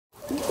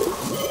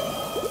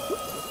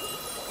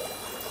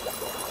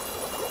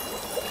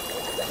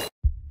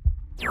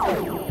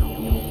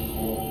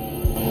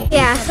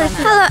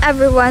Hello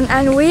everyone,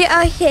 and we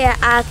are here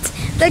at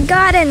the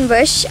garden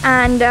bush,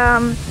 and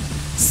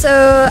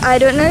so I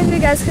don't know if you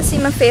guys can see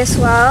my face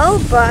well,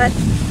 but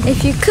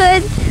if you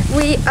could,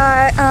 we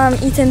are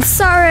eating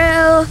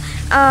sorrel,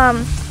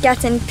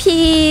 getting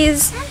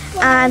peas,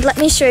 and let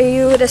me show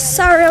you the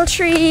sorrel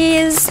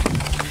trees.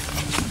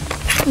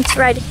 It's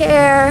right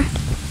here.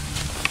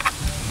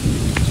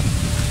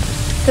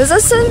 Those are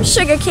some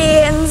sugar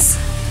canes.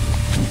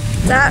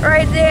 That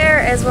right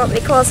there is what we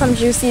call some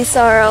juicy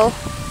sorrel.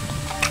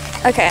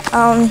 Okay,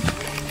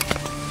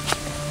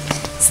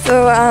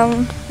 so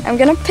I'm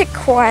gonna pick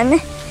one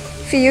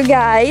for you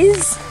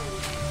guys.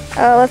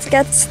 Let's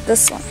get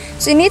this one.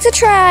 So you need to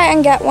try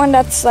and get one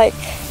that's like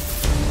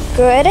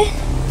good.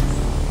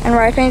 And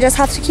right now you just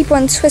have to keep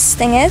on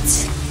twisting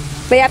it.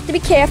 But you have to be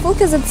careful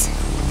because it's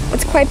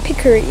quite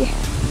pickery.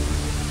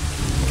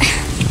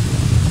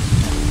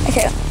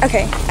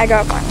 Okay, I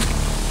got one.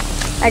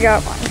 I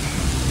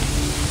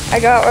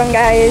got one,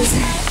 guys.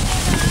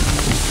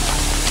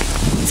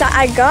 So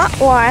I got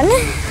one.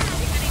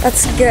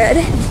 That's good.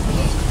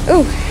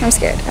 Ooh, I'm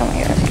scared. Oh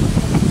my god.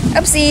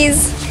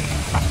 Oopsies.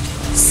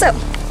 So,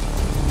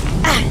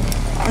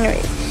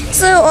 anyway.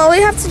 So all we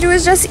have to do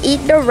is just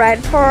eat the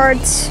red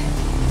part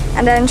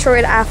and then throw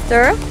it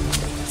after.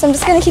 So I'm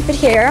just gonna keep it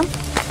here.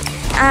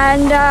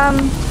 And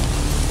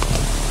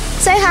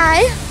say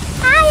hi.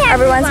 Hi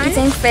everyone. Everyone's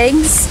eating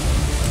figs.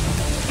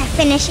 I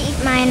finished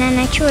eating mine and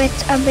I threw it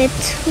a bit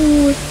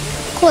too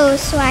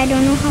close, so I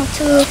don't know how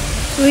to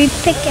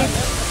re-get it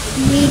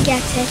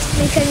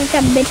because it's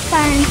a bit far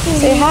and too.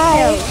 Say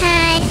hi.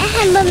 Hi.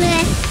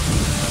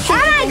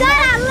 Oh my god,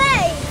 I'm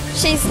late.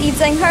 She's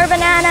eating her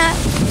banana,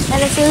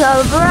 and this is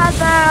her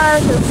brother,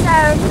 the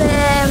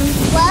seraphim.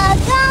 We're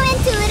going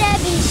to the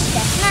beach.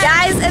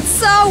 Guys, it's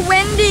so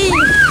windy.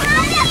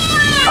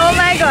 Oh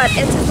my god,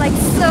 it is like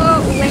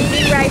so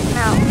windy right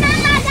now.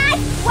 Remember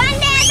guys, when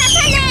there's a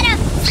tornado,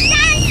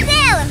 stand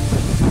still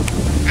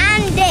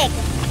and dig.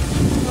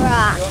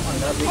 Rock.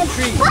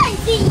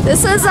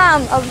 This is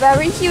a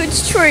very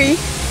huge tree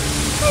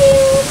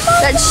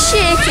that's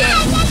shaking.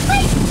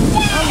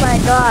 Oh my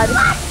god.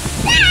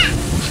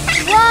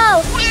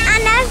 Whoa,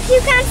 and as you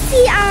can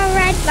see, our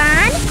red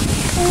van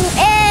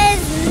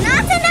is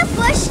not in the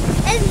bush.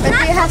 It's But not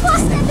you have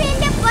supposed to be in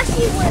the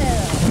bushy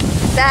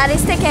world.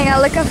 Daddy's taking a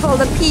look at all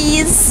the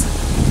peas.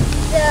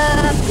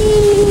 The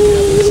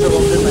peas.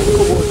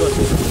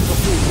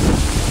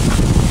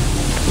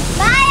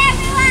 Bye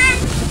everyone.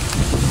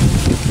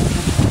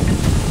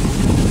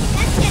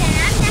 Just kidding,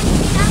 I'm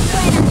not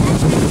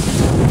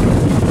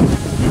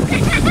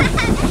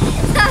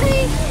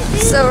sorry.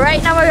 So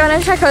right now we're gonna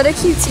check out the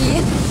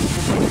cutie.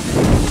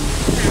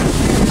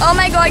 Oh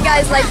my god,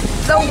 guys, like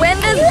the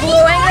wind is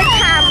blowing the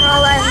camera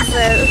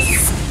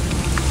lenses.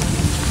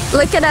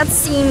 Look at that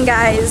scene,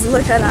 guys.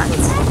 Look at that.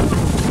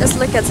 Just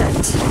look at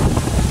it.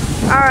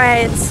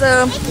 Alright,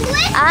 so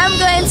I'm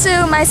going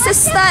to my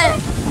sister.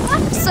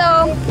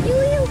 So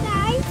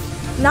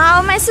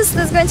now my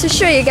sister is going to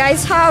show you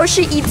guys how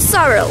she eats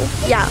sorrel.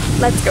 Yeah,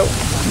 let's go.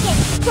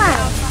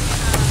 Wow.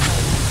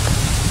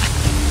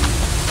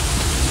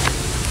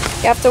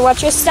 You have to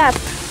watch your step.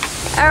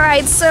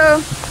 Alright,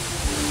 so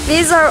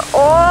these are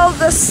all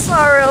the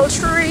sorrel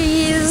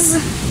trees.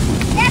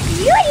 They're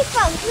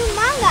beautiful,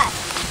 humongous.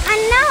 And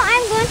now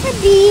I'm going to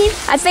be...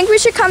 I think we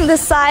should come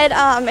this side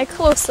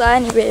closer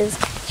anyways.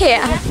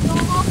 Here.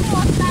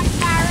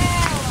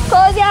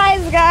 Close your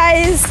eyes,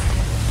 guys.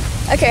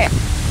 Okay.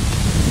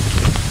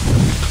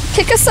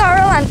 Pick a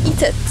sorrel and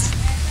eat it.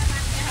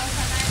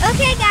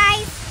 Okay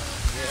guys,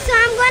 so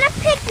I'm going to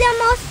pick the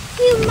most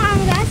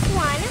humongous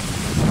one.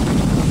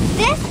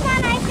 This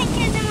one I think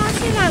is the most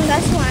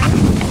humongous one.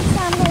 So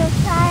I'm going to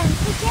try and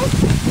pick it.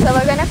 So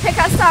we're going to pick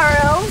our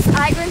sorrels.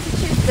 I'm going to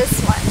choose this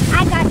one.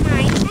 I got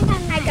mine.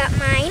 I got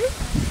mine.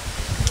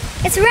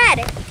 It's red.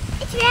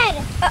 It's red.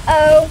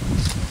 Uh-oh.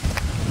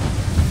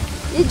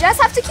 You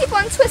just have to keep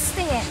on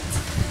twisting it.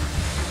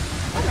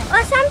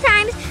 Or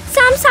sometimes,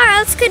 some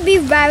sorrels could be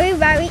very,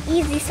 very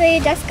easy, so you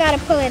just got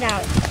to pull it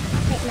out.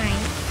 Like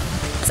mine.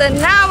 So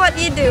now what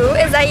you do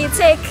is that you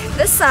take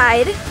the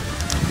side.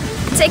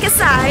 Take a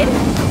side.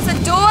 So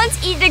don't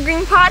eat the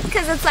green part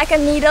because it's like a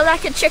needle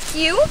that could trick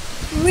you.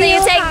 So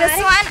you take this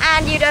one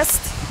and you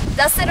just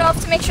dust it off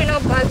to make sure no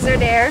bugs are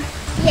there.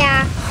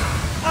 Yeah.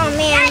 Oh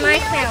man, my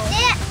fell.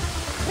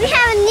 We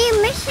have a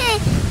new mission.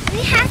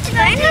 We have to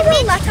go to the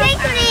beach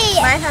quickly.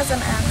 Mine has an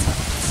ant on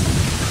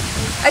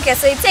it. Okay,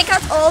 so you take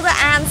out all the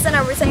ants and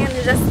everything and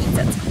you just eat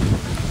it.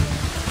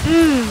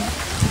 Mmm.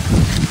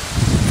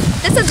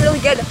 This is really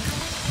good.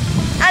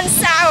 And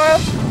sour.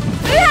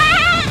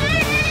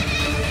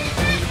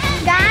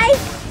 Guys,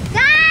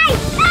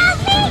 help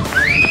me!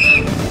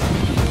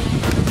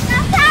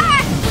 Sour.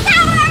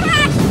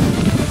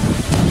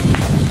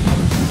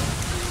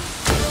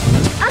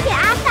 Okay,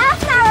 I'll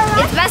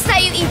sour. It's best that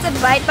you eat it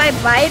bite by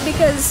bite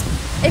because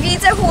if you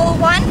eat a whole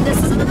one, this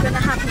is what's gonna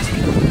happen to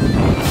you.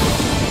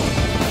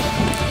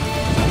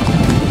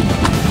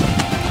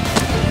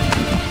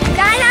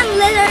 Guys, I'm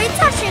literally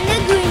touching the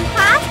green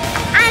part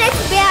and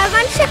it's bare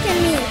on chicken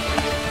meat.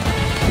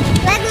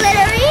 Let's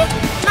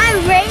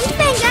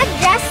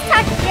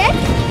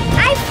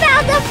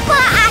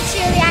but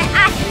actually, I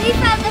actually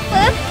felt the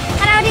foot,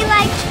 and I was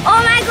like,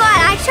 oh my god,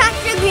 I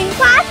touched the green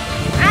part,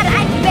 and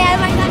I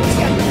barely got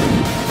shook.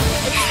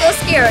 It's so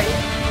scary.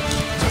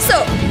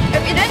 So,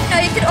 if you didn't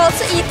know, you could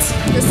also eat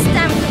the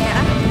stem here.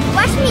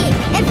 Watch me.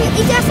 If you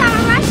eat your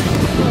salmon mash,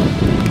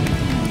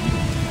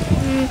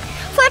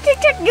 for to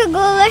touch the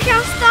goulash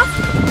and stuff.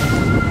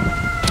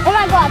 Oh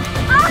my god.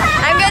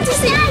 I'm going to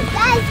see.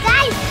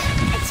 Guys.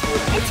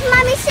 It's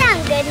Mommy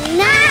saying good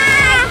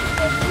night.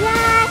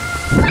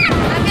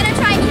 I'm going to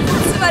try and eat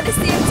two at the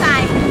same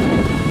time.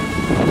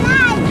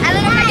 I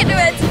don't know if I can do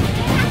it.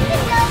 We have to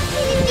go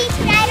to the beach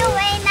right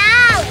away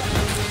now.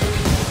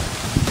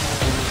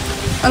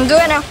 I'm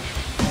doing it now.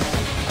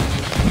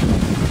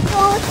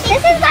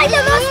 This is like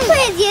the most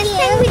craziest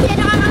thing we did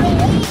on